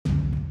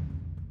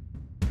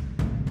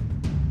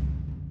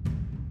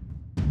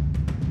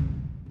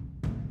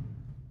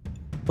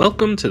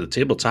Welcome to the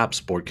Tabletop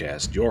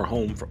Sportcast, your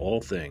home for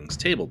all things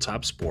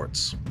tabletop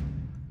sports.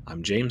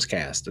 I'm James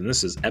Cast, and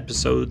this is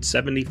episode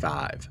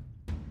 75.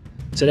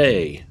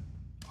 Today,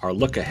 our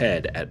look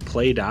ahead at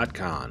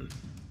Play.con.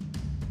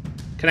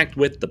 Connect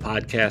with the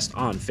podcast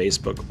on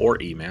Facebook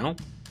or email.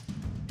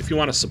 If you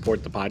want to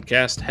support the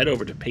podcast, head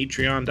over to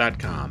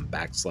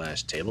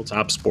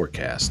patreon.com/Tabletop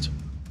Sportcast.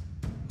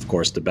 Of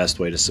course, the best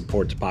way to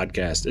support the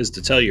podcast is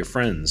to tell your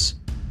friends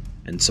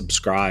and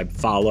subscribe,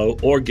 follow,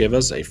 or give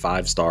us a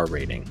 5-star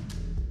rating.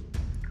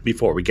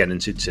 Before we get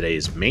into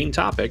today's main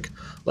topic,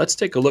 let's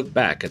take a look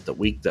back at the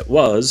week that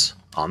was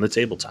on the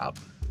tabletop.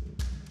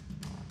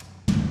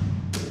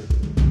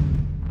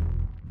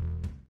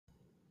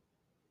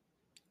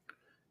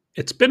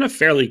 It's been a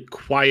fairly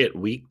quiet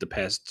week the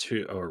past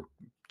 2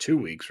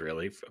 weeks,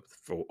 really,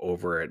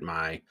 over at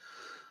my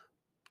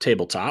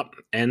tabletop.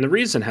 And the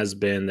reason has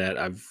been that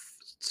I've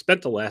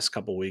spent the last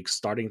couple weeks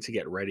starting to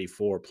get ready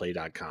for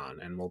Play.con,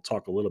 and we'll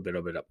talk a little bit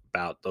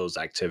about those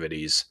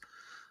activities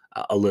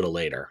a little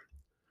later.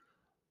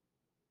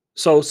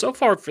 So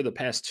far for the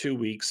past 2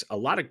 weeks, a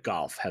lot of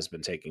golf has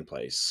been taking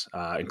place,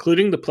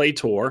 including the Play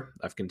Tour.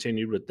 I've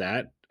continued with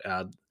that.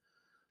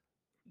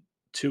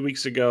 2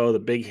 weeks ago, the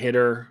Big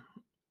Hitter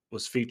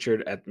was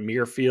featured at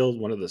Muirfield,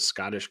 one of the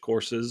Scottish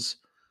courses.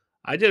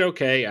 I did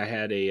okay. I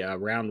had a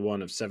round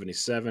 1 of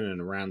 77 and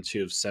a round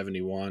 2 of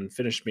 71.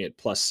 Finished me at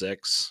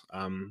 +6.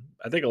 I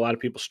think a lot of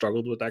people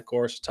struggled with that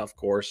course, tough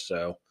course.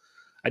 So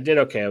I did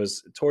okay. I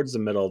was towards the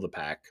middle of the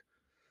pack.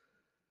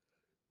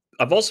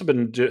 I've also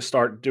been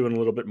start doing a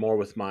little bit more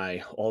with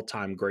my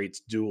all-time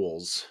greats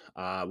duels,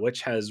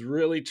 which has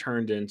really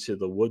turned into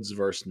the Woods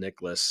versus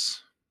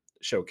Nicklaus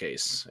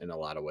showcase in a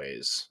lot of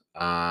ways.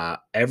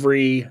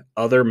 Every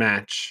other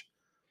match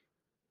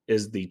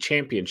is the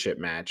championship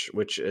match,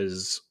 which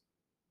has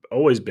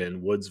always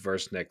been Woods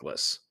versus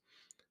Nicklaus.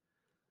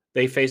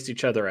 They faced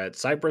each other at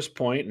Cypress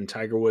Point, and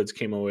Tiger Woods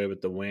came away with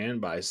the win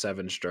by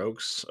 7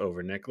 strokes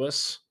over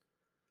Nicklaus.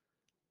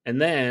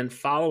 And then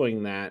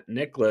following that,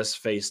 Nicklaus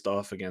faced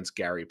off against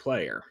Gary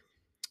Player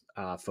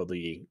for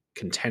the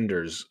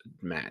contenders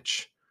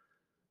match.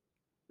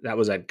 That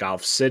was at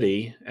Golf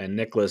City, and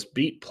Nicklaus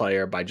beat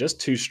Player by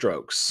just 2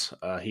 strokes.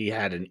 He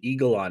had an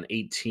eagle on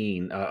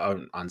 16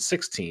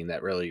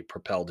 that really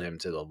propelled him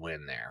to the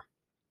win there.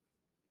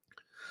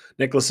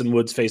 Nicklaus and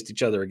Woods faced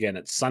each other again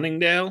at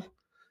Sunningdale,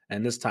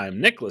 and this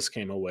time Nicklaus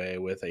came away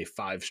with a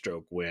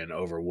 5-stroke win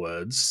over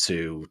Woods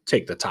to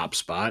take the top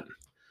spot.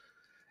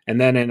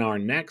 And then in our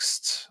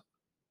next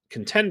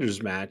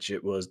contenders match,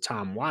 it was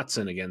Tom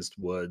Watson against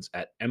Woods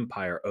at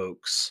Empire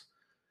Oaks.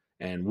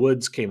 And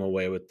Woods came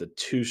away with the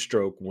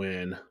 2-stroke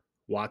win.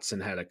 Watson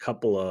had a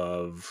couple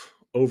of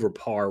over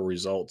par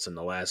results in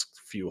the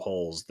last few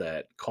holes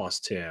that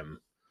cost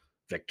him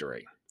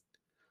victory.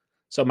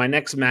 So my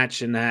next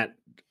match in that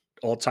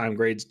all-time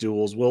greats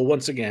duels will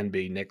once again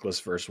be Nicklaus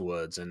versus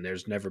Woods. And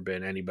there's never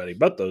been anybody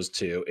but those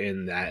two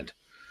in that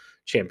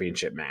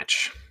championship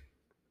match.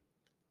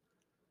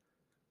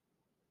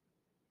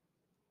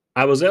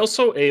 I was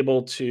also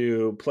able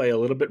to play a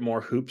little bit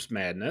more Hoops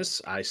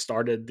Madness. I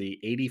started the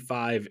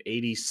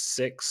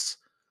 85-86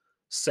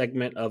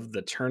 segment of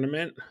the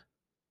tournament.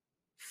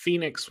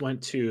 Phoenix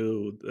went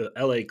to the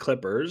LA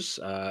Clippers.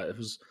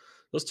 Those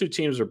two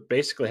teams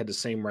basically had the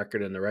same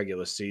record in the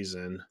regular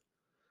season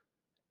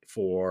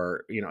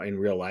for, in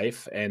real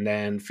life. And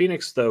then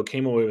Phoenix, though,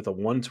 came away with a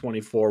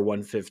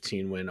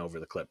 124-115 win over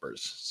the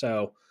Clippers.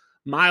 So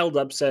mild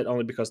upset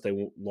only because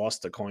they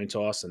lost the coin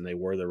toss and they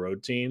were the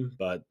road team,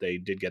 but they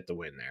did get the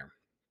win there.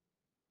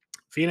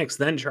 Phoenix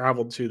then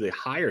traveled to the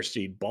higher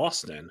seed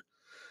Boston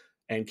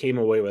and came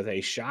away with a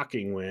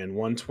shocking win,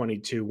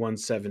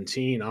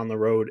 122-117 on the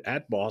road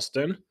at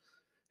Boston,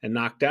 and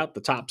knocked out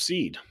the top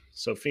seed.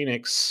 So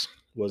Phoenix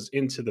was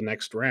into the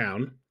next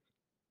round.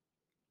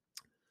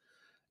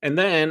 And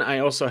then I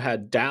also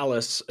had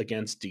Dallas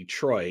against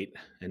Detroit,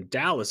 and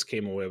Dallas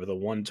came away with a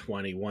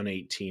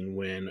 120-118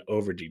 win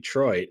over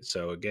Detroit.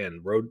 So again,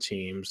 road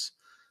teams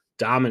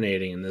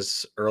dominating in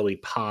this early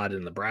pod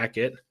in the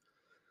bracket.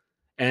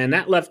 And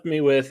that left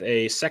me with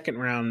a second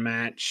round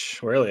match,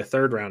 or really a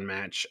third round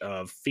match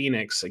of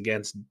Phoenix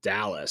against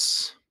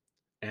Dallas.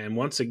 And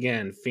once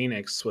again,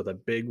 Phoenix with a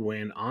big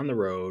win on the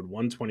road,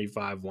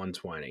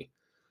 125-120.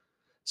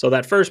 So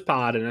that first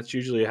pod, and that's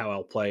usually how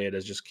I'll play it,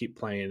 is just keep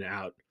playing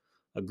out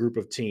a group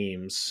of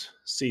teams,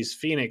 sees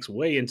Phoenix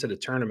way into the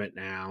tournament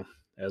now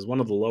as one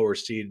of the lower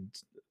seed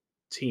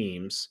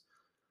teams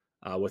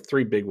with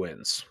 3 big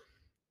wins.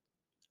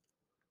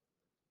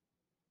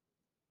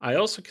 I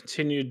also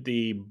continued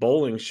the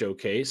bowling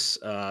showcase.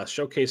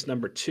 Showcase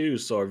number 2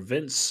 saw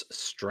Vince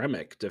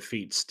Stremick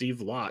defeat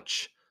Steve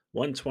Lotch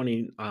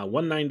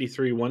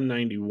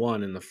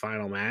 193-191 in the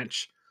final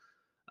match.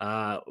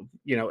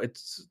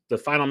 It's the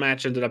final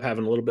match ended up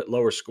having a little bit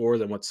lower score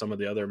than what some of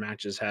the other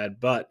matches had,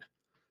 but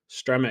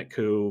Stremick,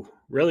 who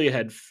really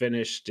had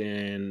finished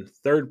in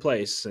 3rd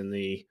place in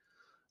the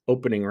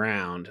opening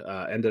round,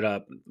 ended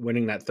up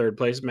winning that 3rd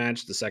place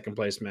match, the 2nd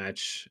place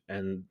match,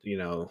 and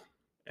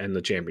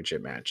the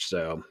championship match.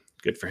 So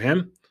good for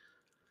him.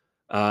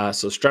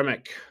 So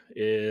Stremick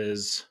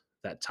is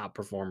that top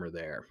performer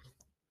there.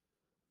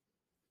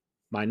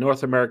 My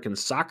North American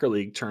Soccer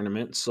League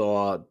tournament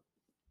saw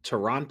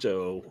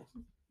Toronto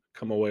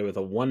come away with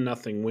a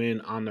 1-0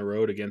 win on the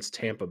road against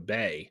Tampa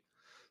Bay.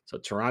 So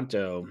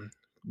Toronto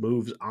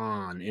moves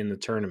on in the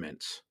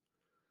tournament.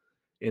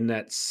 In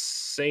that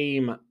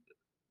same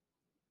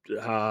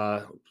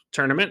uh,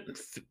 tournament,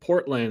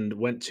 Portland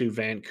went to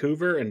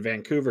Vancouver, and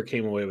Vancouver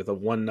came away with a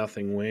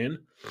 1-0 win.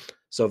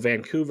 So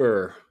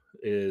Vancouver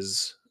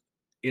is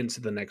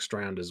into the next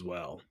round as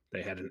well.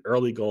 They had an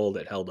early goal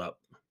that held up.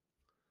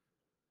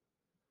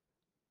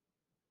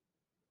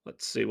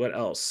 Let's see what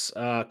else.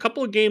 A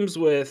couple of games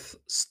with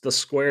the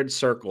squared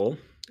circle,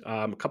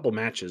 a couple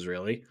matches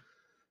really.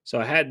 So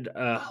I had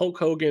Hulk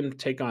Hogan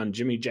take on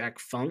Jimmy Jack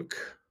Funk,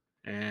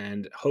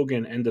 and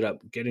Hogan ended up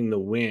getting the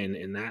win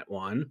in that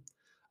one.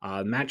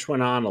 Match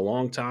went on a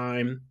long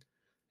time,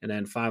 and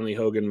then finally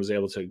Hogan was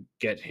able to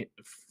get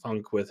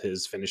Funk with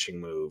his finishing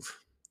move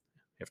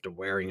after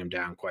wearing him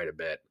down quite a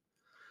bit.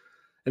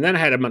 And then I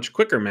had a much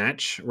quicker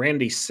match,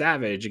 Randy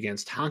Savage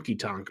against Honky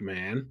Tonk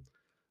Man.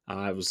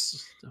 I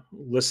was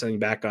listening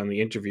back on the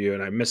interview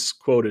and I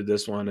misquoted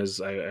this one as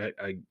I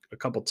a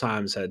couple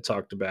times had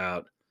talked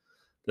about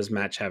this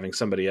match having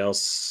somebody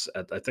else.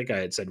 I think I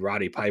had said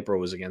Roddy Piper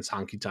was against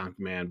Honky Tonk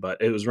Man,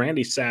 but it was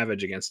Randy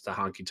Savage against the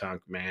Honky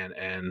Tonk Man.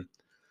 And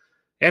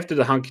after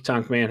the Honky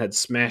Tonk Man had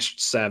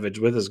smashed Savage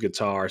with his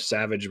guitar,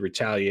 Savage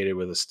retaliated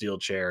with a steel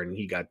chair and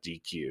he got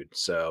DQ'd.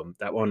 So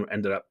that one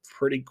ended up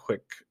pretty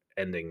quick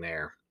ending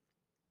there.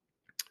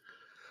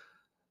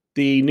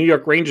 The New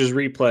York Rangers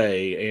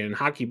replay in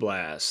Hockey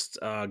Blast,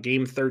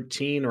 game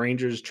 13,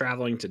 Rangers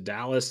traveling to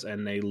Dallas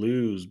and they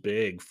lose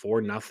big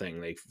 4-0.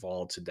 They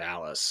fall to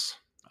Dallas.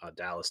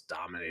 Dallas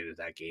dominated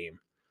that game.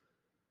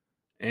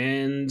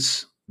 And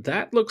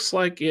that looks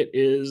like it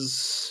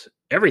is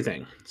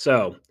everything.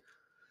 So,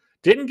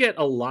 didn't get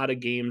a lot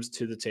of games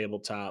to the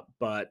tabletop,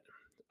 but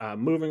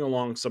moving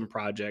along some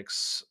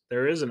projects,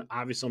 there is an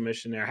obvious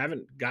mission there. I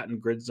haven't gotten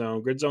Grid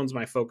Zone. Grid Zone's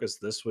my focus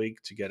this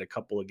week to get a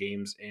couple of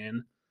games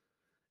in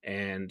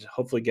and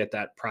hopefully get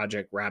that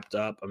project wrapped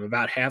up. I'm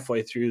about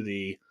halfway through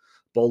the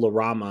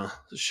Bolarama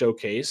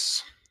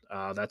showcase.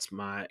 That's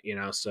my,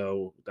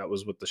 so that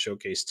was what the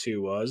showcase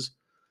 2 was.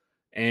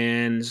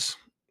 And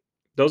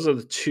those are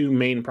the two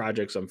main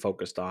projects I'm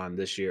focused on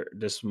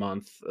this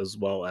month, as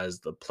well as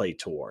the Play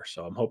Tour.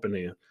 So I'm hoping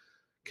to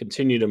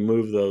continue to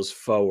move those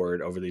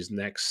forward over these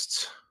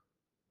next,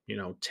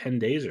 10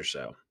 days or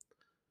so.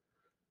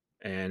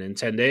 And in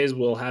 10 days,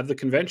 we'll have the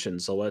convention.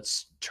 So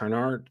let's turn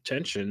our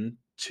attention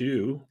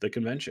to the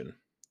convention.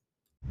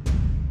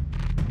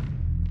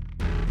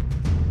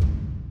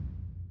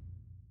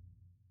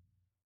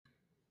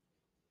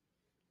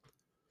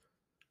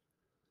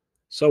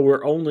 So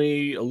we're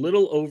only a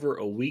little over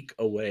a week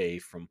away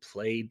from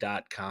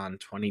Play.con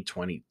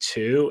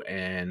 2022,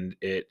 and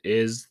it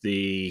is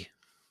the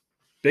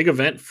big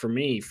event for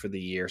me for the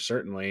year,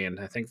 certainly, and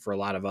I think for a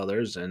lot of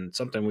others, and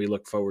something we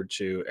look forward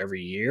to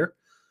every year.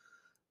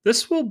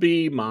 This will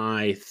be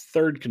my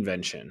third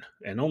convention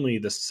and only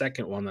the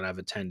second one that I've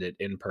attended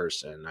in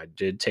person. I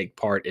did take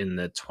part in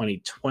the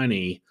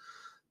 2020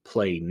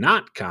 Play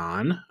Not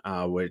Con,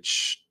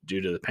 which,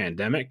 due to the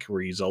pandemic,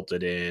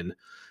 resulted in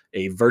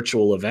a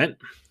virtual event,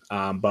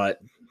 but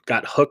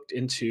got hooked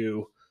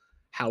into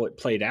how it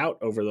played out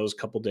over those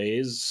couple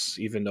days,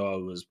 even though I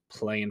was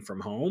playing from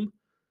home,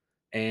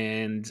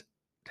 and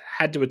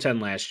had to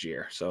attend last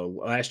year. So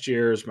last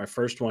year is my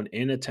first one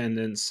in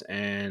attendance,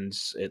 and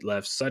it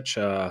left such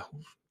a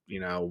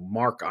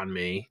mark on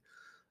me.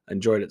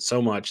 Enjoyed it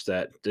so much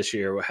that this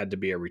year had to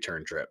be a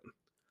return trip.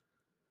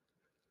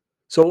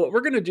 So, what we're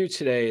going to do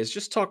today is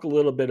just talk a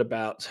little bit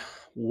about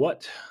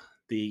what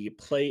the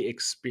play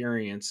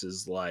experience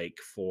is like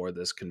for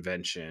this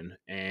convention.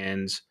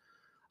 And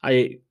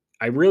I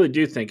I really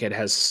do think it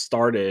has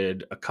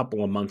started a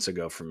couple of months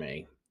ago for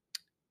me.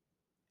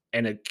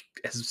 And it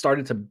has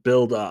started to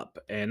build up.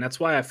 And that's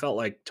why I felt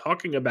like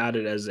talking about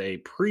it as a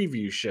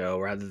preview show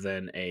rather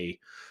than a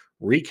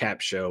recap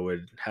show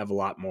would have a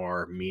lot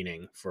more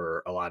meaning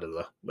for a lot of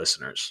the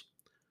listeners.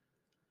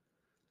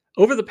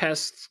 Over the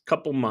past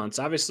couple months,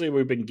 obviously,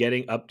 we've been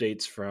getting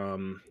updates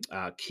from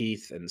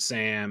Keith and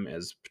Sam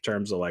as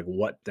terms of like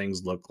what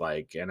things look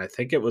like. And I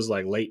think it was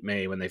like late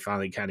May when they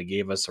finally kind of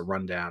gave us a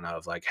rundown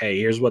of like, hey,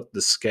 here's what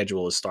the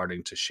schedule is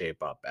starting to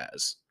shape up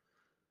as.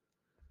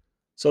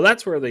 So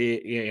that's where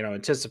the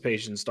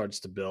anticipation starts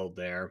to build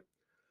there.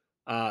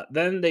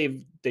 Then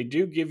they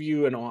do give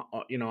you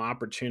an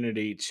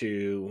opportunity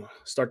to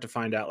start to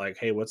find out like,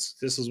 hey,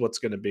 this is what's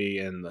going to be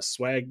in the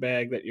swag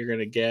bag that you're going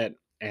to get,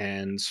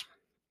 and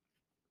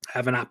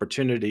have an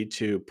opportunity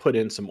to put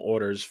in some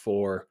orders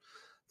for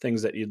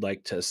things that you'd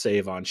like to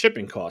save on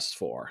shipping costs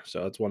for.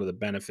 So that's one of the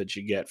benefits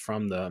you get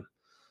from the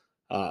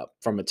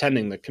from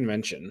attending the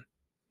convention.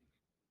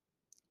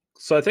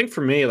 So I think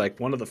for me, like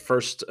one of the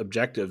first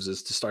objectives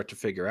is to start to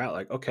figure out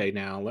like, okay,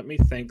 now let me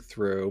think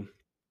through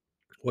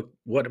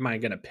what am I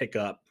going to pick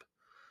up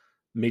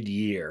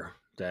mid-year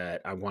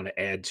that I want to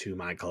add to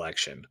my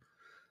collection.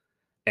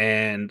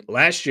 And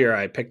last year,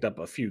 I picked up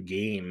a few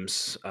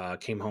games,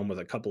 came home with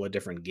a couple of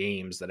different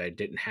games that I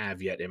didn't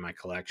have yet in my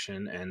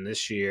collection. And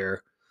this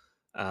year,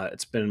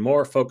 it's been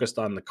more focused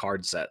on the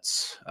card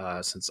sets.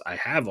 Since I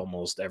have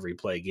almost every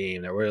play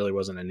game, there really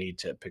wasn't a need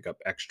to pick up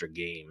extra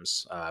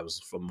games. I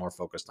was more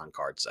focused on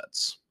card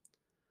sets.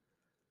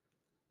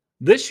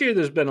 This year,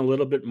 there's been a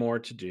little bit more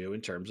to do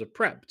in terms of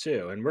prep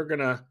too, and we're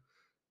gonna,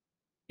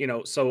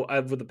 so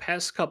over the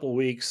past couple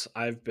weeks,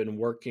 I've been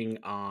working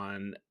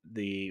on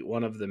the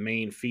one of the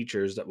main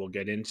features that we'll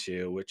get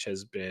into, which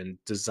has been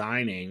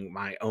designing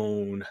my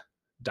own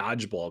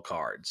dodgeball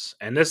cards.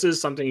 And this is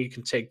something you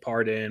can take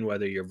part in,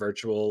 whether you're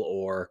virtual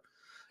or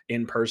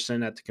in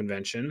person at the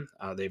convention.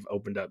 They've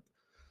opened up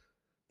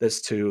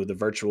this to the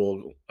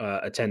virtual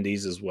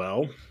attendees as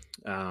well,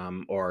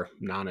 or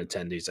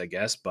non-attendees, I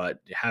guess, but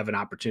have an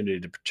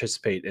opportunity to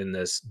participate in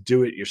this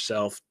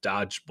do-it-yourself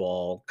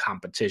dodgeball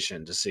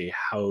competition to see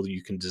how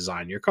you can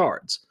design your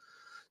cards.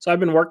 So I've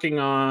been working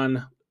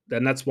on,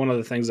 and that's one of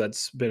the things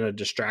that's been a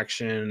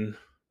distraction,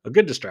 a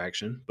good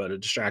distraction, but a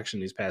distraction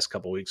these past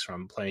couple weeks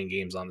from playing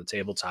games on the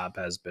tabletop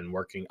has been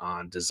working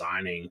on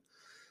designing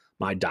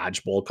my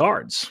dodgeball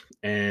cards.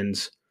 And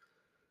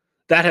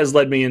that has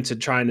led me into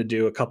trying to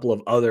do a couple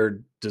of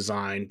other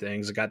design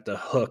things. I got the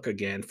hook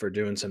again for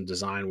doing some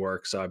design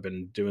work, so I've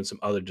been doing some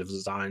other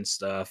design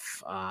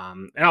stuff,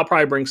 and I'll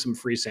probably bring some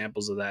free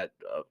samples of that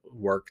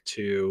work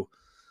to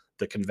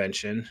the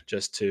convention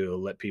just to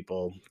let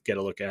people get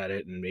a look at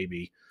it and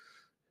maybe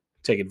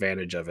take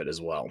advantage of it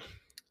as well.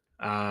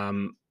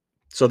 Um,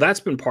 so that's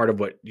been part of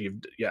what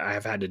I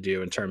have had to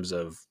do in terms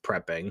of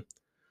prepping.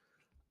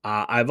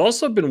 I've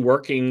also been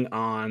working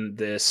on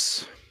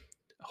this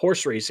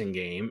horse racing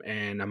game,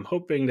 and I'm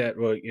hoping that,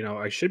 well,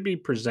 I should be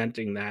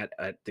presenting that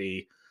at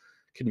the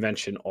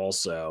convention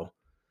also.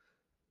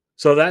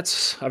 So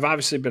I've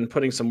obviously been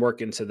putting some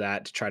work into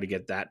that to try to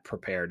get that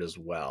prepared as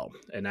well.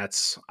 And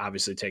that's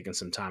obviously taken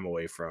some time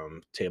away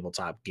from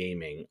tabletop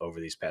gaming over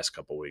these past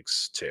couple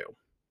weeks too.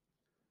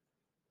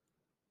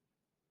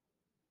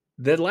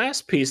 The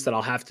last piece that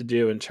I'll have to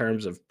do in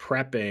terms of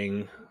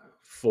prepping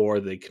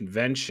for the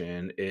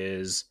convention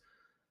is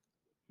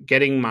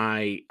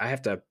I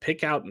have to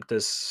pick out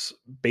this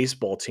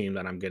baseball team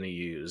that I'm going to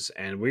use,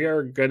 and we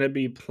are going to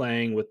be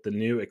playing with the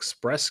new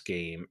express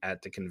game at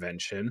the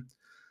convention,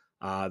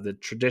 the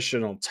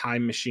traditional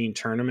time machine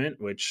tournament,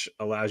 which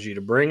allows you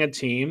to bring a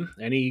team,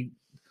 any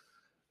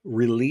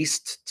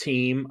released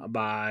team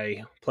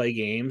by Play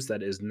Games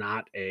that is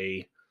not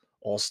a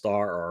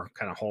all-star or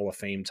kind of hall of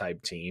fame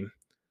type team.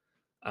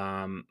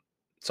 um,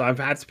 so I've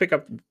had to pick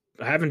up.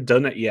 I haven't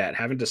done it yet.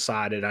 Haven't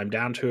decided. I'm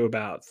down to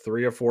about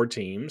 3 or 4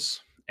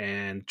 teams,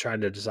 and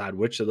trying to decide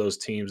which of those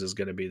teams is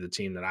going to be the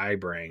team that I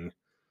bring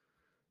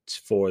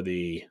for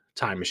the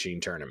Time Machine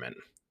tournament.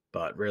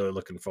 But really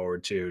looking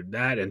forward to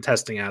that and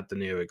testing out the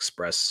new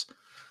Express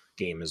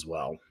game as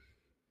well.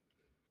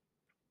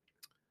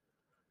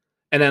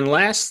 And then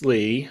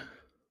lastly,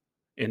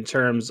 in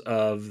terms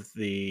of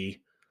the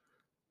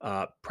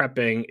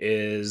prepping,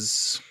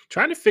 is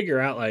trying to figure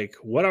out, like,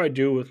 what do I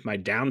do with my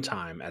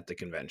downtime at the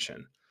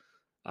convention.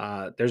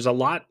 There's a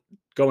lot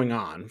going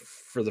on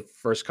for the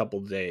first couple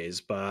of days,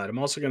 but I'm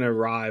also going to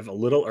arrive a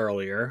little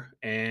earlier,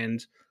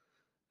 and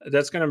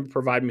that's going to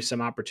provide me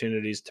some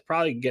opportunities to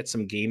probably get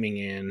some gaming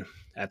in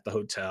at the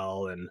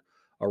hotel and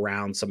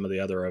around some of the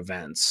other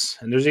events.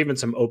 And there's even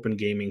some open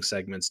gaming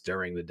segments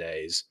during the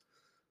days.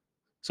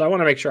 So I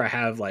want to make sure I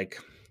have like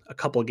a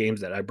couple of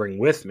games that I bring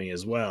with me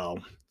as well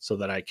so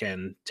that I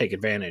can take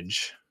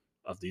advantage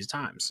of these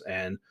times.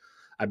 And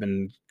I've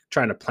been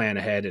trying to plan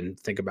ahead and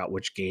think about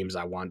which games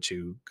I want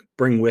to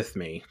bring with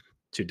me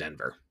to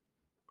Denver.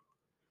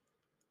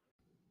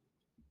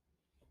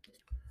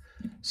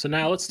 So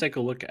now let's take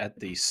a look at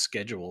the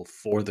schedule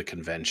for the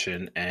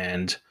convention.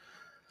 And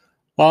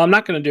while I'm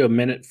not going to do a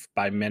minute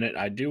by minute,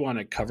 I do want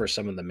to cover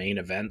some of the main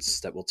events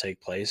that will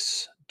take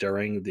place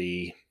during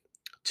the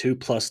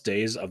 2+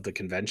 days of the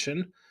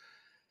convention.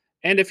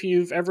 And if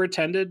you've ever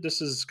attended,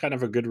 this is kind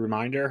of a good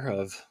reminder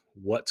of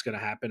what's going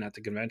to happen at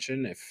the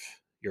convention. If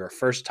you're a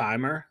first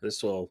timer,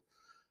 this will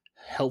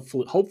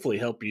hopefully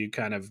help you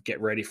kind of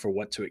get ready for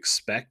what to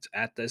expect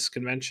at this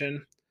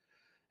convention.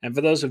 And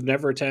for those who've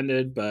never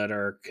attended but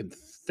are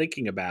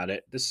thinking about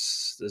it,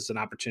 this is an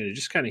opportunity to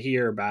just kind of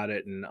hear about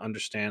it and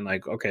understand,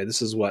 like, okay,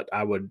 this is what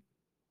I would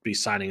be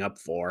signing up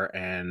for.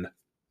 And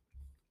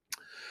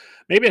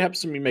maybe it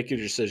helps you make your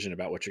decision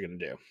about what you're going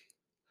to do.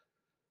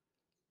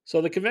 So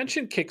the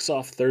convention kicks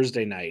off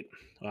Thursday night,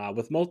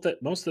 with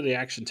most of the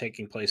action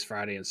taking place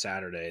Friday and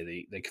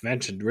Saturday. The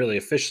convention really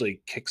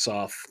officially kicks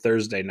off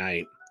Thursday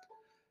night,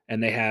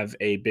 and they have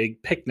a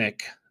big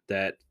picnic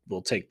that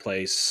will take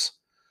place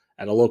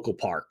at a local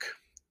park.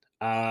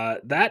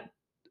 That,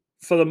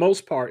 for the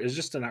most part, is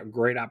just a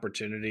great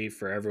opportunity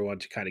for everyone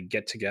to kind of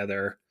get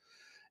together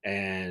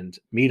and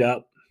meet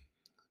up,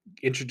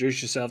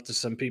 introduce yourself to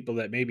some people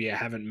that maybe I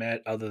haven't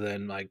met other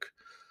than like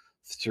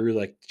through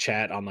like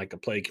chat on like a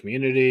play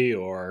community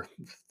or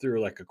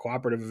through like a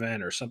cooperative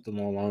event or something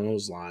along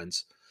those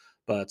lines.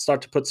 but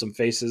start to put some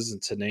faces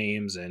into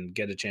names and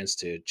get a chance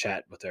to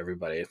chat with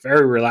everybody. A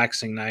very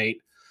relaxing night.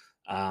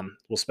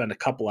 We'll spend a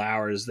couple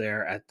hours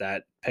there at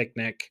that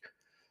picnic.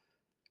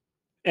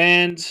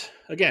 And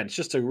again, it's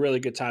just a really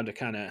good time to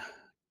kind of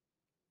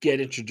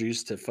get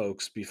introduced to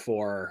folks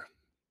before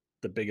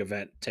the big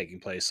event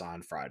taking place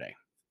on Friday.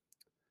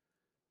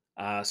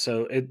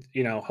 So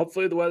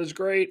hopefully the weather's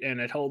great and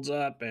it holds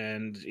up,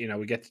 and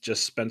we get to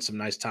just spend some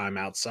nice time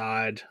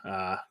outside.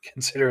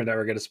 Considering that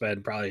we're going to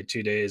spend probably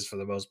 2 days for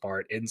the most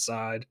part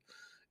inside,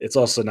 it's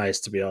also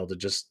nice to be able to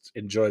just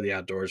enjoy the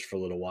outdoors for a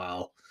little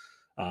while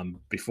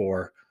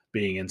before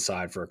being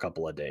inside for a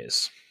couple of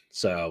days.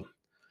 So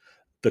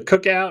the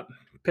cookout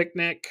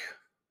picnic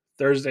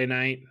Thursday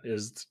night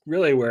is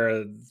really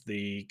where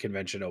the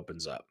convention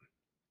opens up.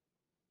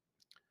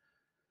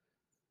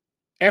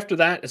 After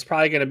that, it's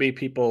probably going to be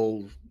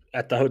people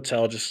at the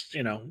hotel just,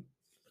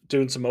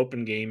 doing some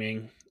open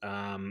gaming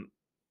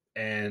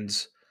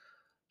and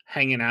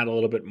hanging out a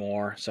little bit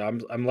more. So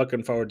I'm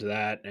looking forward to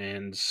that,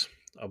 and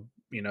I'll,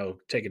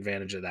 take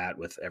advantage of that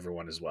with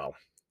everyone as well.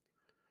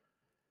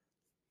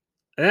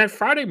 And then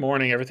Friday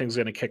morning, everything's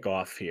going to kick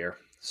off here.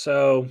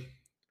 So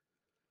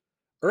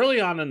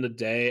early on in the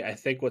day, I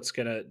think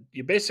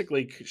you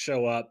basically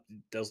show up,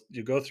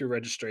 you go through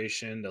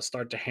registration, they'll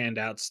start to hand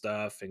out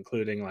stuff,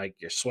 including like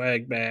your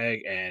swag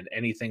bag and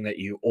anything that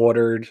you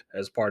ordered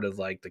as part of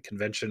like the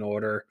convention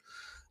order.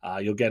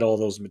 You'll get all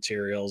those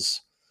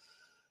materials.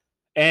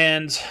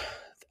 And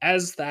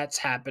as that's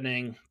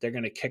happening, they're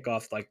going to kick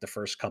off like the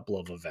first couple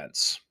of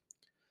events.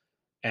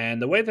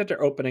 And the way that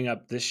they're opening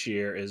up this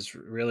year is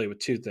really with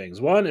two things.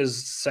 One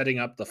is setting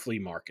up the flea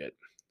market.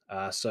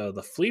 So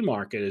the flea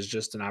market is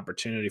just an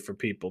opportunity for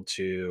people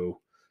to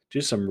do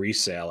some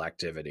resale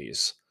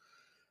activities.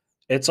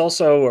 It's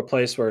also a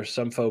place where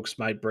some folks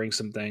might bring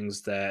some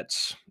things that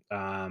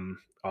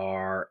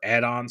are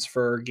add-ons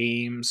for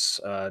games.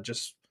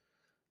 Just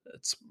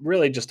it's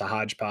really just a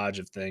hodgepodge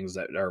of things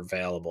that are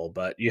available,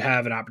 but you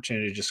have an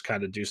opportunity to just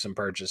kind of do some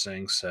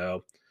purchasing.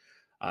 So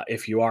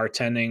if you are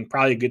attending,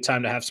 probably a good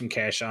time to have some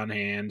cash on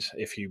hand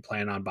if you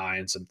plan on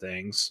buying some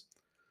things.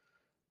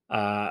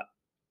 Uh,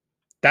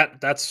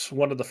 that's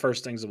one of the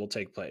first things that will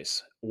take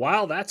place.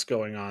 While that's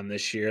going on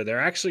this year,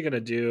 they're actually going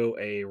to do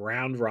a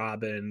round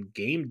robin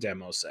game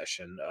demo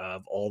session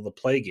of all the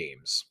play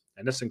games,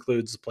 and this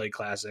includes the Play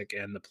Classic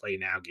and the Play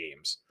Now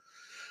games.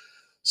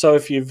 So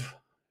if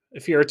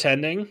you're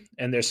attending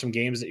and there's some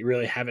games that you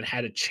really haven't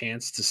had a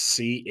chance to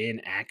see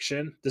in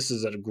action, this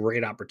is a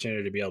great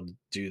opportunity to be able to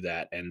do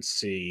that and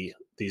see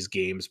these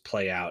games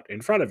play out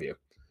in front of you.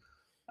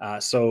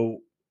 So,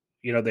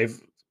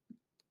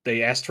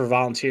 they asked for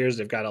volunteers.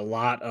 They've got a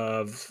lot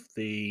of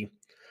the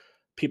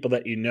people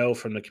that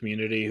from the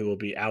community who will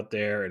be out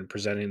there and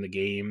presenting the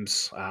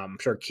games. I'm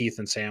sure Keith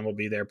and Sam will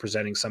be there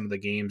presenting some of the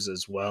games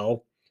as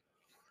well.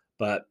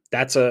 But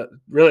that's a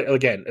really,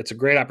 again, it's a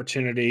great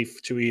opportunity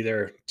to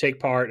either take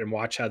part and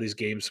watch how these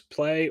games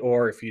play,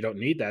 or if you don't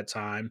need that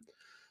time,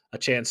 a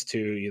chance to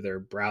either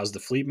browse the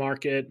flea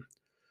market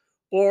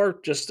or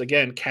just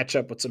again catch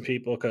up with some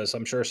people, because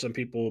I'm sure some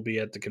people will be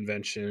at the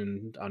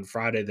convention on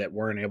Friday that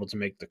weren't able to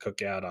make the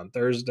cookout on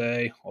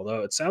Thursday,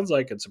 although it sounds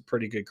like it's a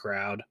pretty good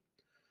crowd.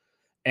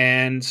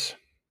 And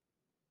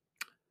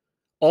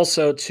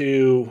also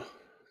to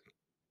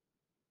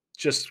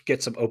just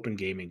get some open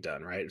gaming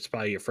done, right? It's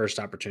probably your first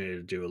opportunity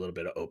to do a little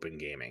bit of open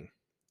gaming.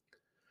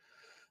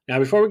 Now,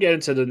 before we get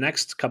into the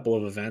next couple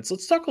of events,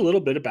 let's talk a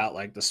little bit about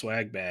like the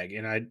swag bag.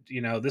 And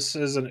this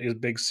isn't a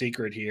big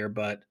secret here,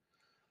 but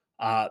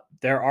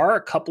there are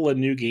a couple of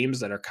new games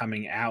that are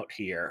coming out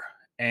here.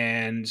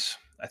 And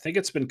I think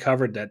it's been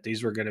covered that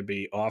these were going to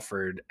be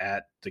offered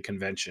at the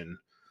convention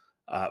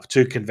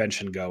to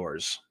convention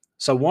goers.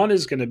 So one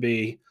is going to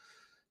be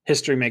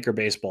History Maker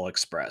Baseball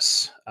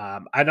Express.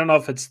 I don't know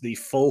if it's the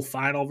full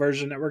final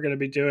version that we're going to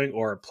be doing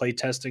or a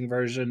playtesting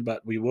version,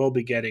 but we will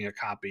be getting a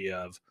copy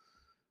of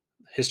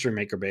History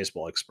Maker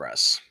Baseball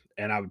Express.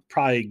 And I would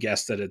probably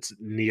guess that it's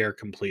near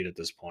complete at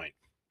this point.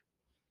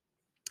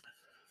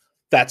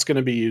 That's going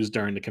to be used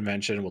during the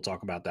convention. We'll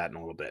talk about that in a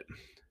little bit.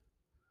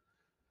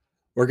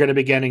 We're going to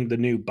be getting the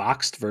new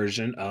boxed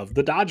version of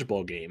the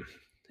dodgeball game.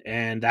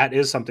 And that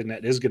is something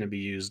that is going to be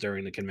used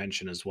during the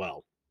convention as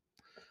well.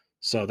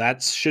 So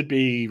that should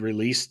be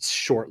released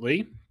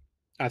shortly.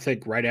 I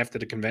think right after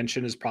the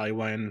convention is probably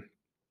when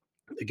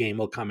the game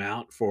will come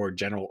out for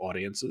general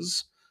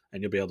audiences,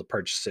 and you'll be able to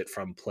purchase it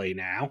from Play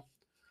Now.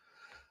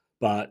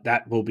 But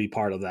that will be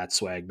part of that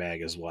swag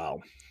bag as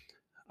well.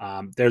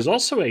 There's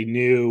also a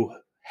new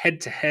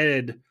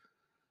head-to-head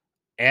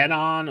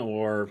add-on,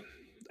 or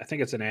I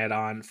think it's an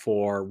add-on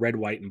for Red,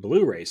 White, and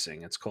Blue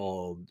racing. It's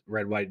called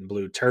Red, White, and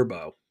Blue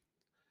Turbo.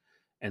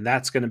 And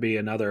that's going to be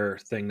another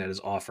thing that is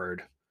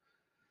offered.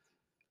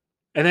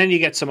 And then you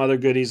get some other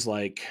goodies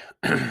like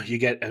you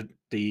get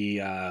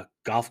the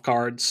golf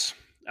cards.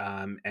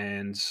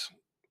 And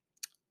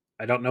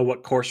I don't know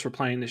what course we're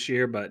playing this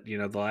year, but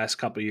the last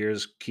couple of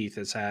years, Keith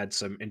has had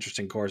some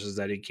interesting courses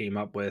that he came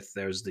up with.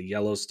 There's the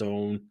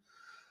Yellowstone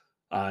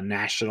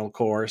national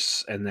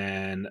course, and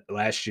then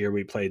last year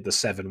we played the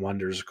Seven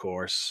Wonders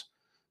course.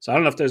 So I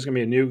don't know if there's going to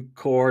be a new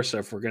course or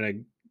if we're going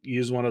to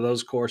use one of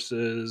those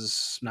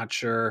courses. Not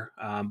sure,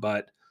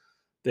 but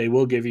they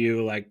will give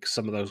you like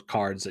some of those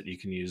cards that you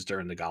can use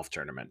during the golf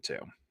tournament too.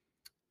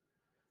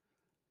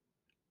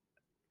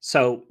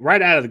 So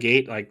right out of the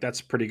gate, like that's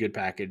a pretty good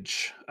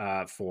package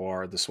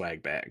for the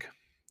swag bag.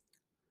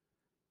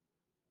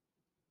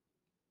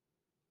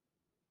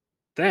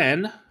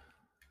 Then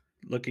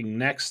looking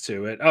next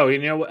to it, oh, you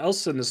know what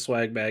else in the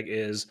swag bag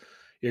is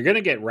you're going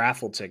to get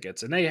raffle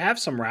tickets, and they have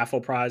some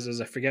raffle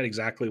prizes. I forget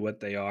exactly what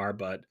they are,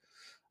 but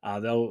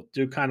they'll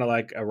do kind of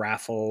like a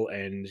raffle,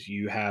 and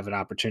you have an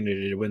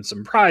opportunity to win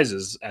some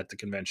prizes at the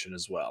convention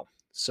as well.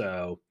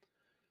 So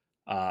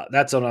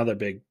that's another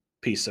big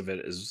piece of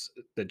it is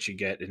that you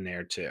get in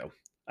there too.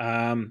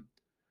 Um,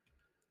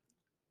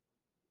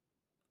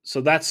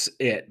 so that's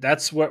it.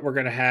 That's what we're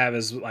gonna have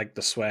is like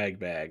the swag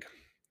bag.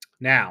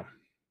 Now,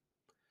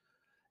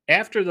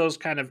 after those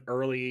kind of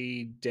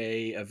early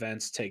day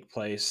events take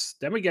place,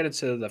 then we get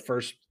into the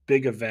first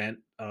big event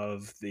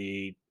of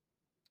the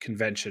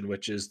convention,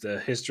 which is the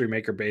History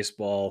Maker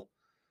Baseball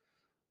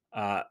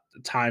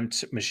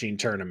Machine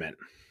Tournament.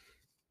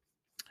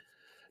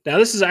 Now,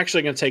 this is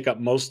actually going to take up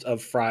most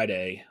of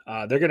Friday.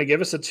 They're going to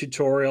give us a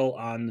tutorial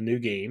on the new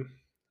game.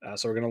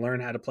 So we're going to learn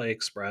how to play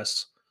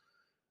Express.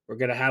 We're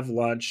going to have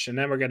lunch, and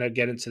then we're going to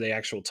get into the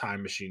actual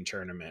Time Machine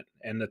tournament.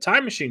 And the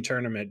Time Machine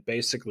tournament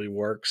basically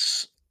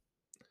works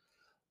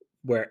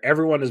where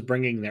everyone is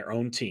bringing their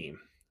own team.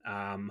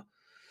 Um,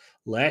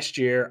 Last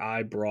year,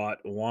 I brought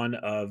one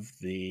of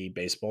the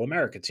Baseball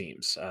America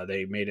teams.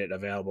 They made it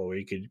available where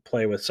you could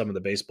play with some of the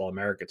Baseball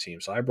America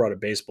teams. So I brought a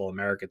Baseball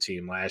America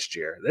team last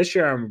year. This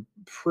year, I'm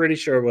pretty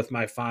sure with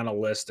my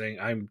final listing,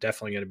 I'm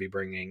definitely going to be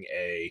bringing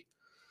a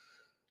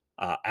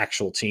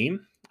actual team.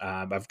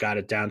 I've got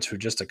it down to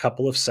just a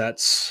couple of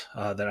sets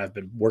that I've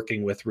been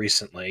working with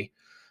recently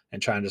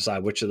and trying to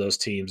decide which of those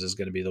teams is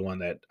going to be the one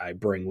that I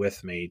bring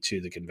with me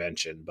to the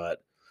convention.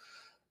 But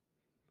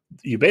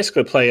you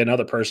basically play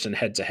another person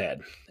head to head,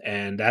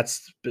 and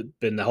that's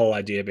been the whole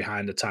idea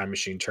behind the Time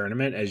Machine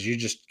tournament as you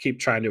just keep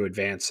trying to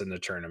advance in the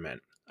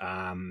tournament.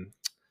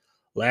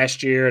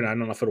 Last year, and I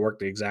don't know if it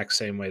worked the exact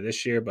same way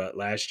this year, but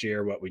last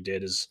year what we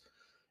did is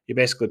you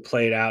basically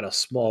played out a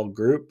small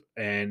group,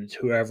 and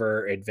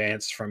whoever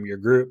advanced from your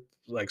group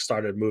like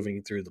started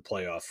moving through the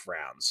playoff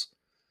rounds.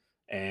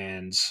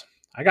 And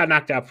I got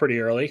knocked out pretty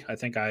early. I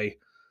think I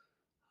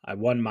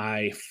won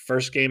my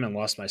first game and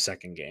lost my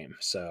second game.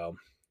 So,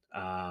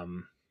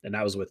 and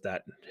that was with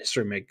that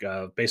History Make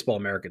Baseball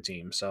America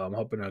team. So I'm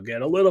hoping to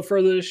get a little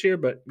further this year,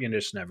 but you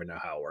just never know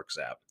how it works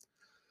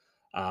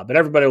out. But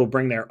everybody will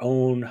bring their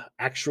own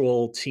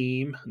actual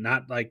team,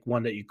 not like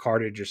one that you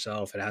carded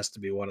yourself. It has to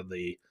be one of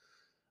the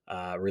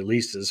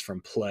releases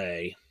from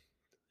Play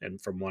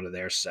and from one of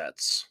their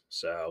sets.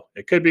 So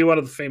it could be one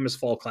of the famous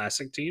Fall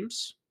Classic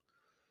teams,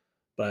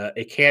 but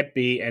it can't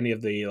be any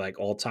of the like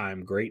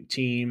all-time great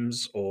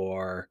teams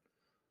or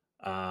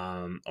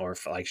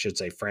like should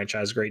say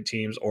franchise great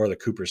teams or the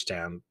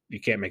Cooperstown. You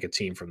can't make a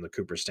team from the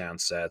Cooperstown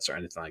sets or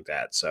anything like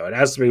that. So it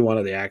has to be one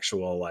of the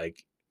actual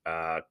like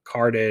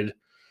carded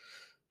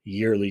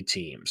yearly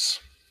teams.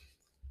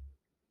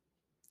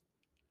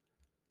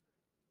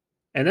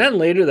 And then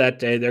later that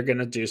day, they're going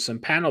to do some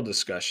panel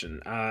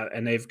discussion,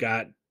 and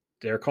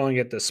they're calling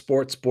it the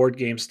Sports Board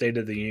Game State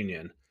of the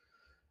Union.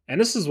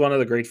 And this is one of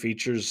the great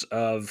features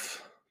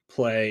of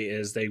Play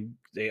is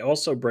they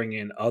also bring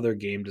in other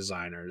game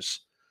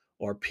designers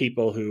or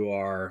people who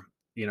are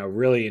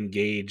really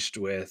engaged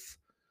with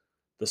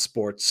the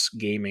sports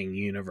gaming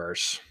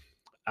universe.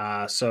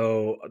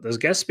 So those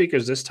guest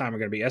speakers this time are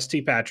going to be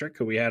St. Patrick,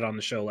 who we had on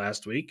the show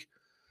last week,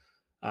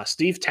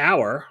 Steve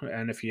Tower,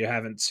 and if you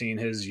haven't seen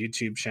his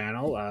YouTube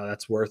channel,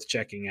 that's worth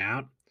checking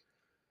out.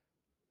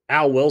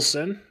 Al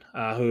Wilson,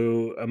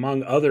 who,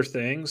 among other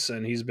things,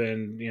 and he's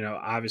been,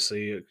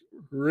 obviously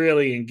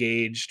really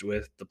engaged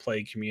with the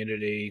Play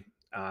community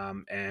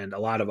and a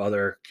lot of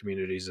other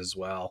communities as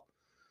well.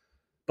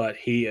 But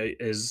he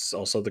is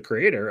also the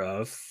creator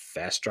of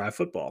Fast Drive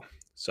Football.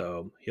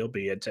 So he'll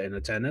be in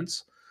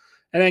attendance.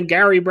 And then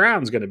Gary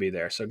Brown's going to be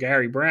there. So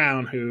Gary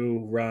Brown,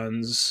 who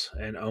runs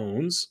and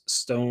owns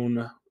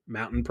Stone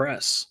Mountain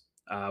Press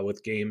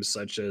with games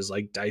such as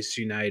like Dice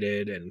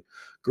United and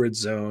Grid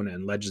Zone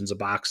and Legends of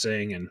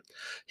Boxing. And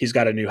he's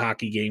got a new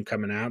hockey game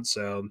coming out.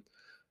 So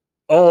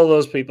all of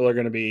those people are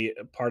going to be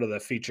part of the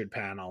featured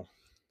panel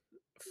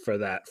for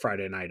that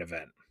Friday night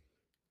event.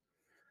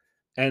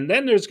 And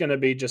then there's going to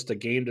be just a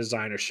game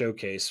designer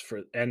showcase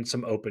and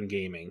some open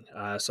gaming.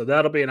 So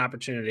that'll be an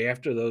opportunity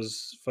after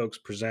those folks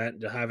present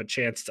to have a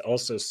chance to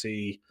also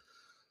see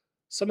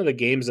some of the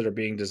games that are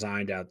being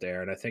designed out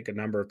there. And I think a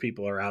number of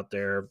people are out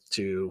there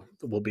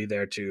will be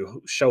there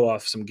to show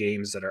off some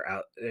games that are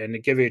out and to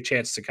give you a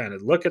chance to kind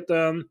of look at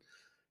them,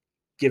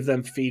 give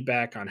them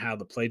feedback on how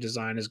the play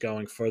design is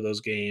going for those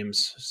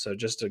games. So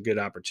just a good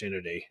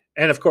opportunity.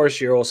 And of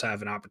course, you also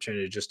have an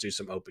opportunity to just do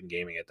some open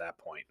gaming at that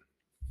point.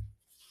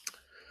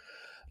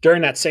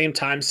 During that same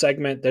time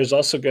segment, there's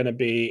also going to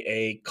be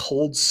a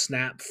cold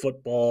snap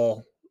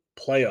football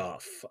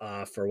playoff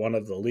for one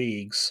of the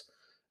leagues.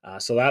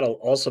 So that'll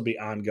also be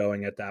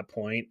ongoing at that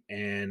point,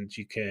 and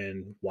you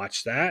can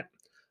watch that.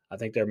 I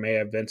think there may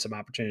have been some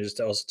opportunities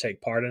to also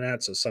take part in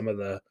that. So some of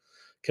the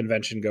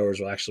convention goers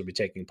will actually be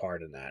taking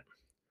part in that.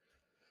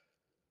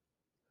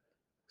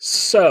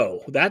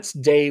 So that's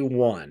day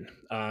one.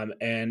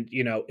 And,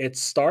 it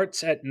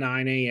starts at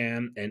 9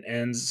 a.m. and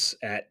ends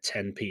at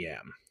 10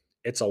 p.m.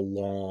 It's a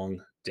long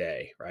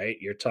day, right?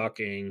 You're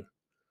talking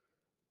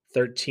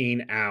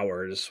 13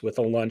 hours with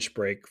a lunch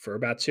break for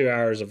about 2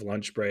 hours of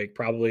lunch break,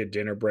 probably a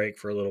dinner break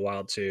for a little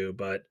while too.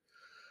 But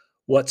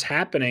what's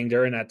happening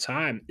during that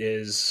time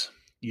is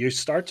you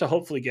start to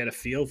hopefully get a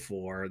feel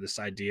for this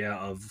idea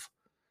of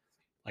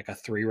like a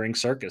three ring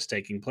circus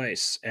taking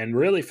place. And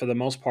really, for the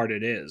most part,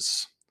 it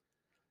is.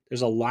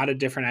 There's a lot of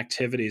different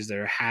activities that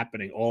are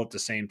happening all at the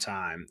same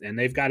time, and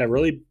they've got a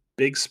really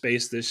big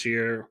space this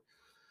year.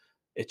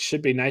 It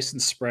should be nice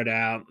and spread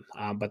out,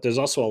 but there's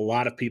also a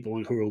lot of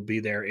people who will be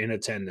there in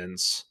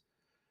attendance.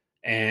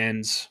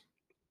 And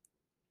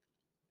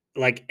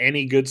like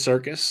any good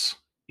circus,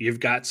 you've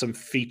got some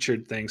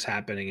featured things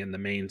happening in the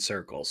main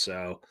circle.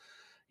 So,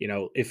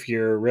 if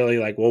you're really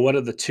like, well, what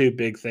are the two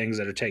big things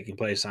that are taking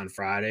place on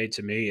Friday?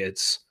 To me,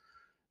 it's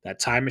that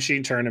time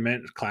machine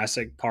tournament,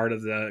 classic part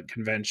of the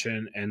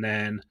convention, and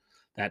then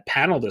that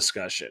panel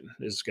discussion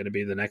is going to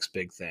be the next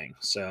big thing.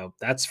 So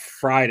that's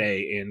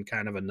Friday in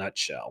kind of a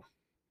nutshell.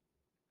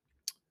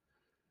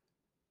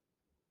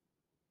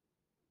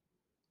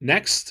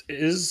 Next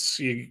is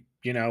you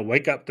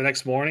wake up the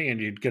next morning and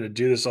you're going to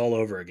do this all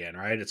over again,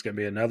 right? It's going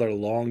to be another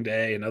long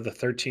day, another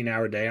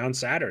 13-hour day on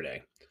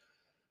Saturday.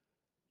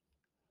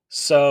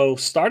 So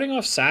starting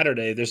off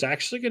Saturday, there's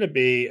actually going to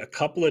be a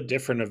couple of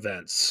different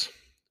events.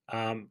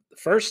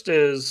 First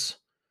is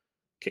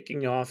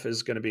kicking off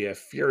is going to be a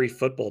Fury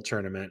football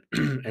tournament,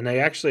 and they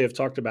actually have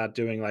talked about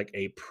doing like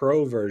a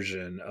pro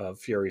version of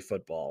Fury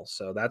football.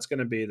 So that's going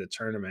to be the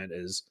tournament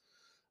is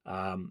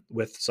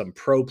with some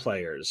pro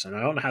players, and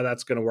I don't know how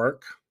that's going to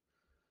work.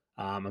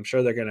 I'm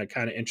sure they're going to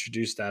kind of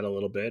introduce that a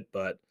little bit,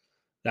 but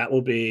that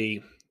will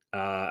be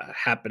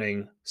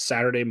happening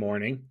Saturday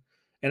morning,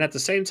 and at the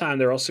same time,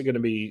 they're also going to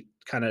be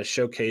kind of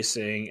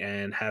showcasing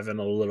and having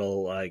a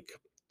little like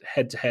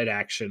head-to-head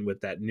action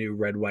with that new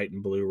red, white,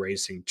 and blue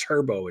racing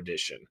turbo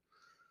edition.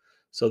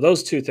 So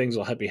those two things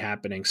will be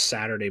happening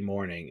Saturday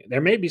morning.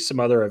 There may be some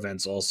other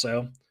events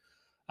also,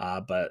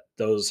 but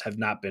those have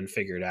not been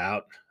figured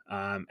out.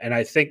 And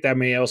I think that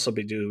may also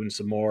be doing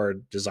some more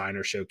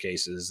designer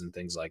showcases and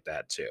things like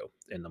that too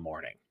in the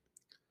morning.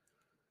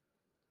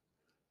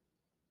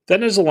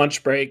 Then there's a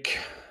lunch break.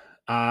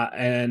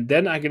 And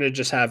then I'm gonna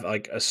just have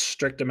like a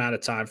strict amount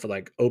of time for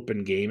like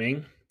open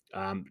gaming.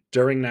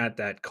 During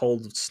that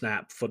cold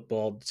snap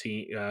football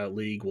team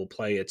league will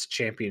play its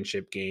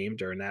championship game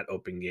during that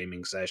open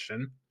gaming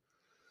session.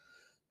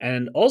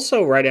 And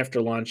also, right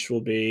after lunch will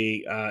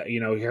be,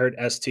 you heard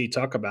ST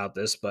talk about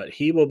this, but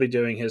he will be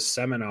doing his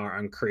seminar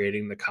on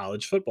creating the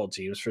college football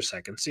teams for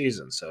second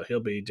season. So he'll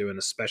be doing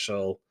a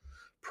special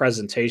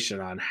presentation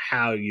on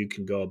how you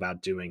can go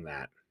about doing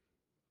that.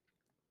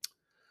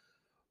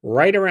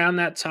 Right around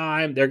that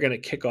time, they're going to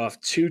kick off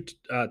two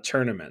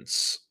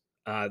tournaments.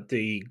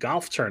 The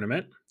golf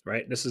tournament,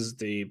 right? This is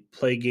the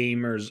Play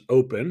Gamers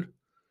Open.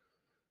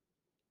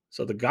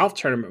 So the golf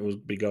tournament will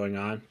be going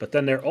on, but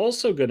then they're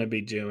also going to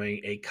be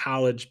doing a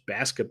college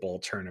basketball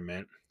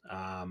tournament.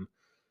 Um,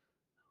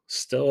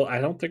 Still, I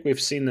don't think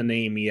we've seen the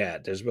name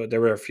yet. There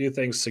were a few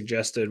things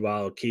suggested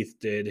while Keith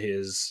did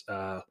his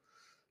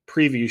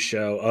preview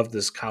show of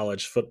this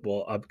college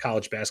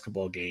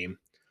basketball game.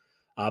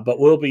 But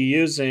we'll be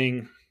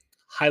using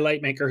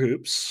Highlight Maker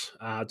Hoops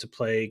to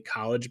play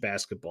college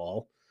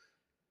basketball.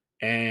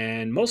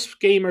 And most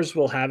gamers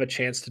will have a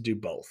chance to do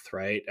both,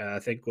 right? I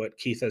think what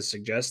Keith has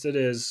suggested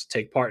is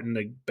take part in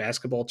the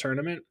basketball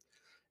tournament.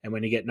 And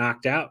when you get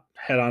knocked out,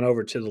 head on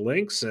over to the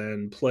links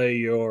and play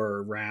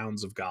your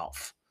rounds of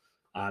golf.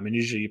 And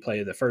usually you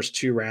play the first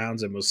two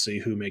rounds and we'll see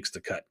who makes the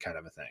cut, kind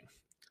of a thing.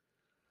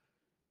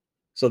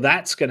 So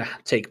that's going to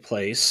take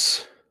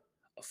place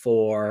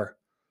for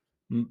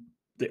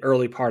the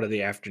early part of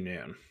the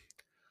afternoon.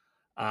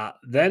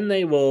 Then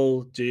they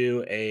will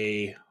do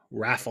a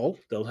raffle.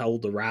 They'll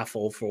hold the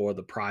raffle for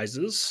the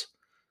prizes.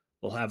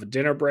 We'll have a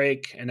dinner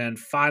break and then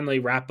finally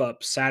wrap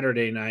up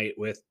Saturday night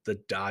with the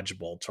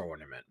dodgeball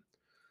tournament.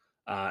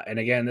 And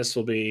again, this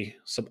will be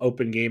some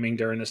open gaming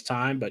during this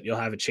time, but you'll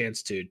have a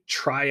chance to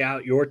try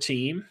out your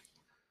team.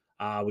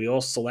 We all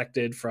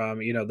selected from,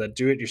 the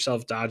do it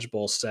yourself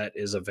dodgeball set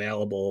is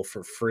available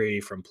for free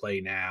from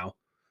Play Now.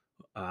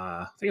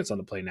 I think it's on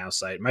the Play Now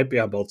site. It might be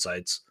on both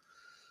sites.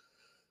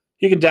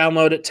 You can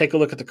download it, take a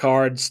look at the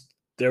cards.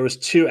 There was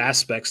two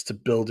aspects to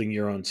building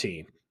your own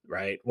team,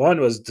 right? One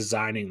was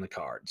designing the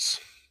cards,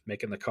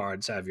 making the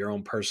cards have your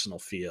own personal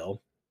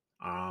feel.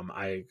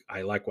 I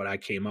like what I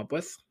came up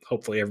with.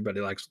 Hopefully, everybody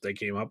likes what they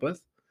came up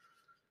with.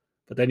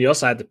 But then you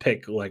also had to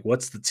pick like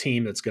what's the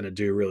team that's going to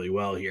do really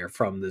well here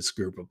from this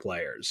group of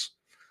players.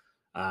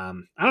 I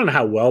don't know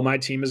how well my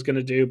team is going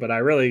to do, but I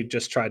really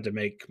just tried to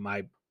make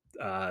my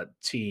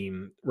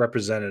team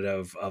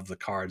representative of the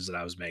cards that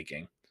I was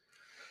making.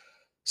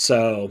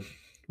 So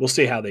we'll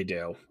see how they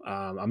do.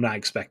 I'm not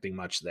expecting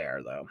much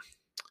there though.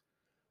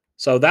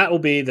 So that will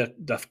be the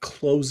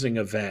closing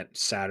event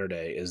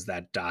Saturday is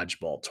that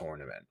dodgeball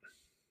tournament.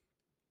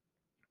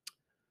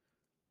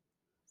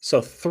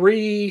 So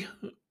three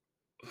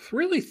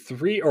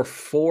or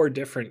four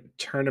different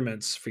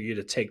tournaments for you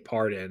to take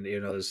part in.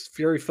 There's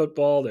Fury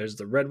football, there's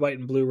the red, white,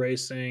 and blue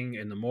racing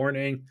in the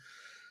morning.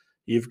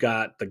 You've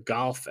got the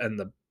golf and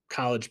the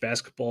college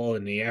basketball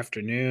in the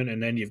afternoon,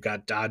 and then you've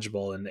got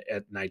dodgeball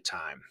at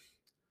nighttime.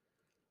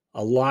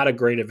 A lot of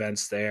great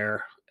events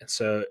there. And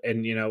so,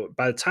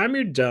 by the time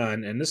you're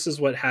done, and this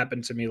is what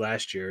happened to me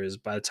last year, is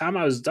by the time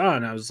I was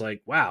done, I was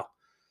like, wow,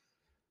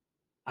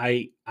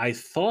 I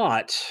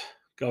thought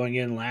going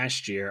in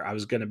last year I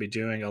was going to be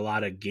doing a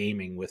lot of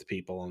gaming with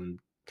people and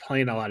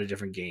playing a lot of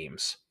different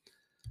games.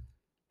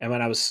 And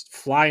when I was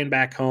flying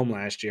back home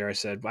last year, I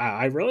said, wow,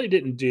 I really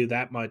didn't do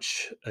that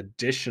much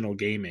additional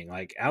gaming.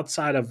 Like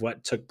outside of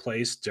what took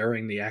place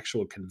during the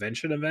actual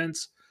convention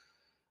events,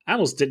 I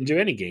almost didn't do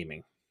any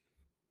gaming.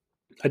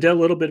 I did a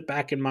little bit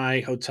back in my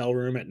hotel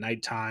room at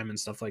nighttime and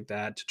stuff like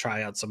that to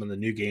try out some of the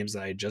new games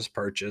that I had just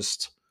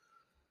purchased.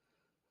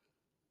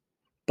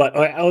 But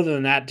other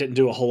than that, didn't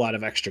do a whole lot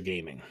of extra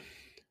gaming.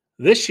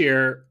 This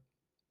year,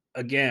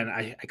 again,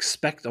 I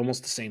expect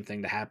almost the same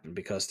thing to happen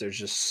because there's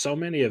just so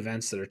many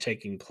events that are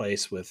taking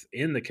place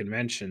within the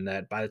convention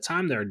that by the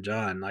time they're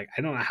done, like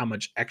I don't know how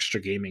much extra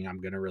gaming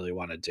I'm going to really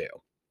want to do.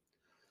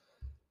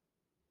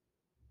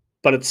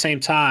 But at the same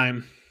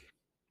time,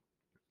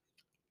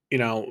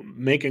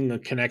 making the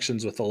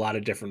connections with a lot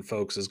of different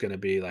folks is going to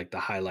be like the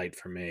highlight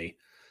for me.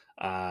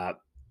 Uh,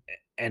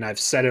 and I've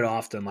said it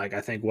often, like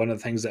I think one of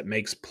the things that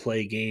makes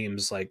play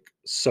games like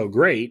so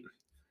great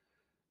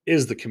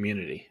is the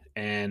community.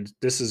 And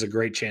this is a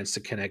great chance to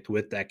connect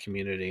with that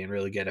community and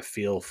really get a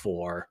feel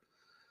for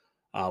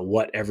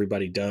what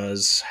everybody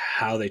does,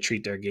 how they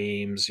treat their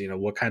games,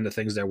 what kind of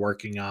things they're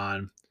working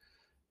on,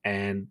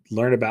 and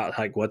learn about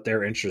like what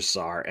their interests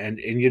are. And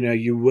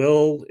you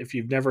will, if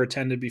you've never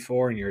attended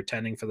before and you're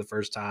attending for the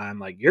first time,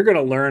 like you're going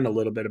to learn a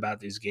little bit about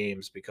these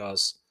games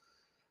because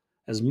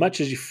as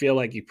much as you feel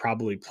like you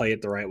probably play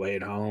it the right way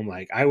at home,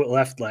 like I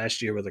left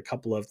last year with a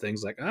couple of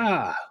things like,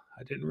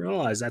 I didn't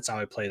realize that's how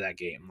I play that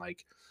game.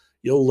 Like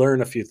you'll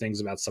learn a few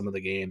things about some of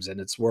the games, and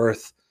it's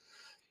worth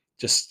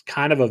just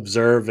kind of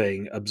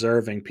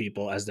observing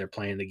people as they're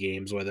playing the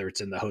games, whether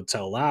it's in the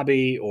hotel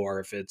lobby or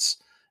if it's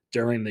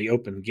during the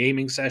open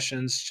gaming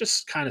sessions.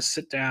 Just kind of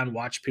sit down,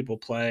 watch people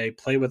play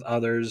with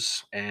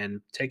others,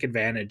 and take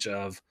advantage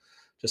of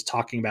just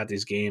talking about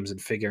these games and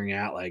figuring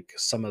out like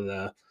some of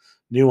the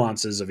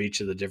nuances of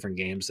each of the different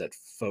games that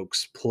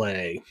folks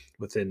play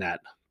within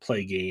that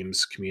play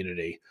games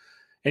community.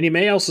 And you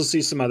may also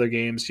see some other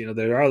games.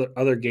 There are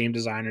other game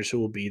designers who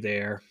will be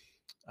there.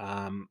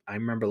 I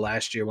remember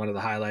last year, one of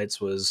the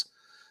highlights was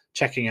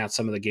checking out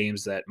some of the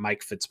games that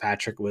Mike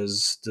Fitzpatrick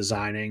was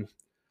designing.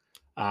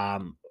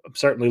 I'm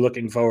certainly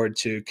looking forward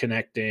to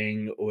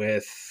connecting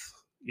with,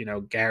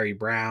 Gary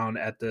Brown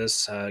at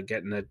this,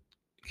 getting to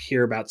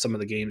hear about some of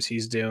the games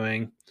he's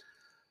doing,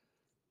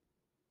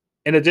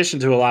 in addition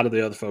to a lot of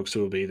the other folks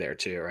who will be there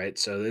too, right?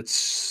 So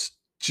it's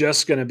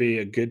just going to be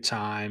a good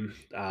time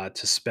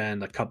to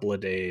spend a couple of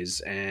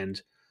days,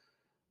 and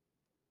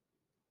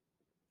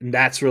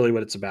that's really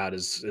what it's about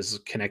is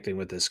connecting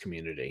with this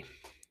community.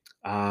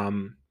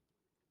 Um,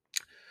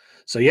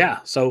 so yeah,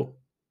 so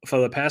for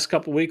the past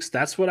couple weeks,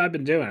 that's what I've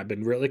been doing. I've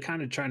been really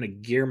kind of trying to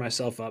gear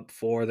myself up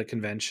for the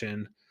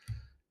convention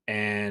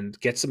and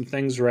get some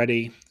things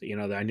ready.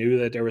 I knew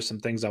that there were some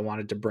things I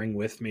wanted to bring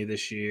with me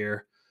this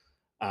year.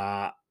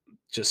 Uh,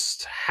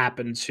 just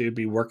happened to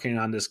be working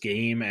on this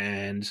game,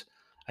 and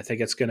I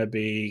think it's going to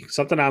be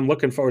something I'm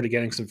looking forward to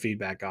getting some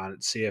feedback on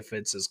it, see if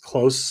it's as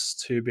close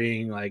to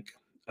being like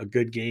a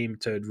good game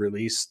to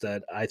release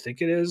that I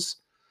think it is.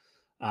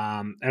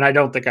 And I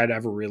don't think I'd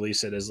ever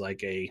release it as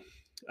like a,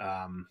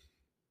 um,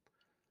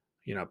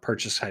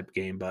 purchase type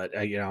game, but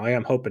I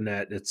am hoping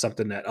that it's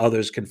something that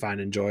others can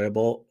find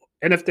enjoyable.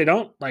 And if they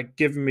don't, like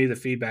giving me the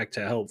feedback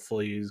to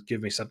hopefully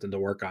give me something to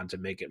work on to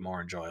make it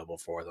more enjoyable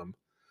for them.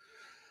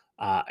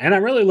 And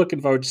I'm really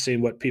looking forward to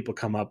seeing what people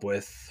come up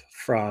with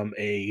from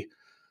a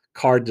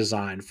card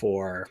design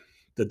for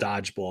the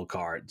dodgeball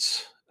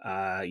cards.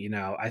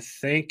 I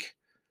think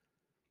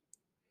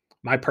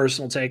my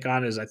personal take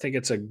on it is I think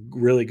it's a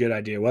really good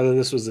idea. Whether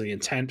this was the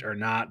intent or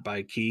not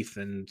by Keith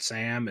and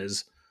Sam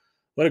is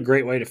what a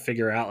great way to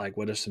figure out like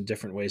what are some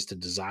different ways to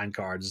design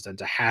cards than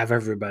to have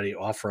everybody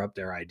offer up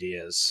their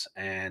ideas.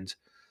 And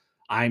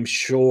I'm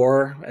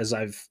sure as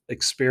I've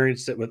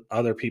experienced it with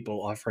other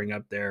people offering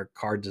up their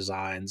card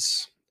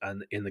designs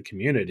in the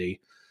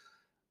community,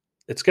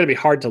 it's going to be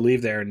hard to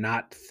leave there and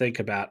not think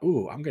about,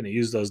 ooh, I'm going to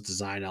use those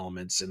design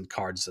elements in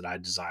cards that I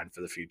design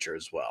for the future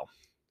as well.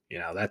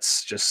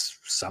 That's just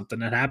something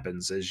that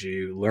happens as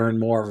you learn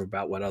more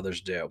about what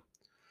others do.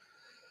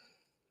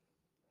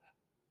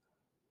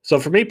 So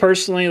for me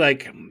personally,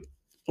 like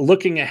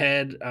looking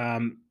ahead,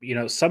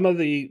 some of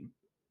the,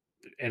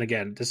 and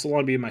again, this will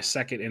only be my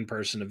second in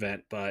person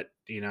event, but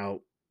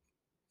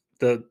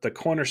the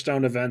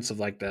cornerstone events of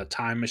like the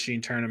time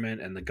machine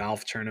tournament and the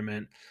golf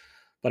tournament.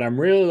 But I'm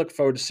really looking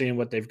forward to seeing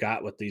what they've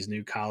got with these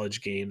new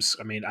college games.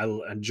 I mean,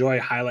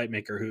 enjoy highlight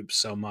maker hoops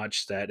so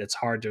much that it's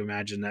hard to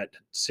imagine that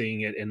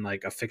seeing it in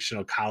like a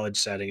fictional college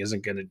setting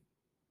isn't going to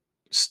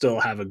still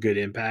have a good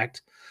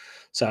impact.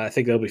 So I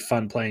think it'll be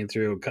fun playing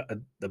through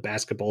the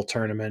basketball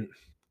tournament.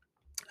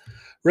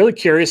 Really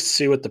curious to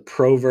see what the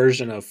pro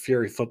version of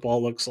Fury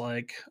Football looks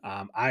like.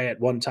 I at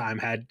one time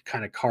had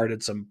kind of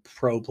carded some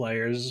pro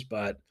players,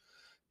 but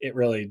it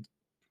really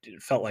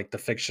it felt like the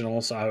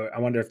fictional. So I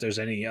wonder if there's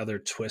any other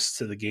twists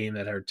to the game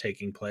that are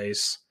taking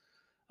place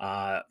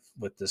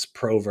with this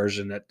pro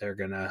version that they're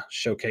going to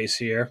showcase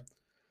here.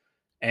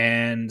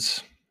 And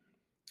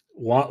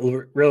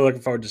really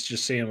looking forward to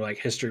just seeing like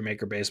History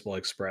Maker Baseball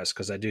Express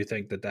because I do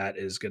think that that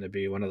is going to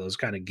be one of those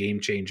kind of game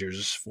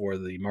changers for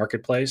the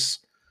marketplace,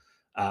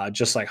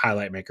 just like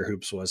Highlight Maker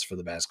Hoops was for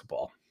the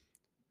basketball.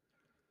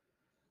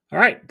 All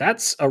right,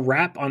 that's a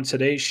wrap on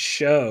today's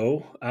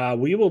show.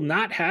 We will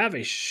not have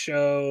a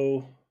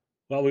show.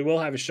 Well, we will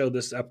have a show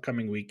this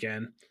upcoming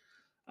weekend.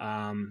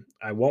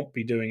 I won't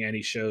be doing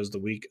any shows the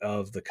week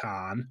of the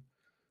con,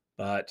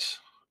 but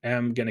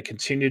am going to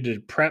continue to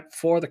prep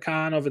for the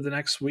con over the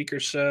next week or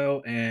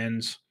so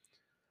and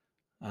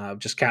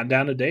just counting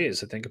down the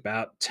days. I think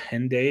about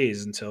 10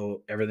 days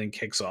until everything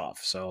kicks off.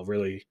 So,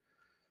 really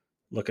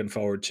looking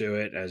forward to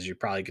it, as you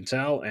probably can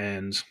tell.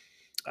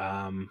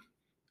 Um,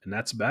 and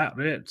that's about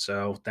it.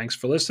 So, thanks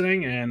for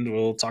listening, and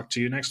we'll talk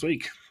to you next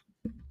week.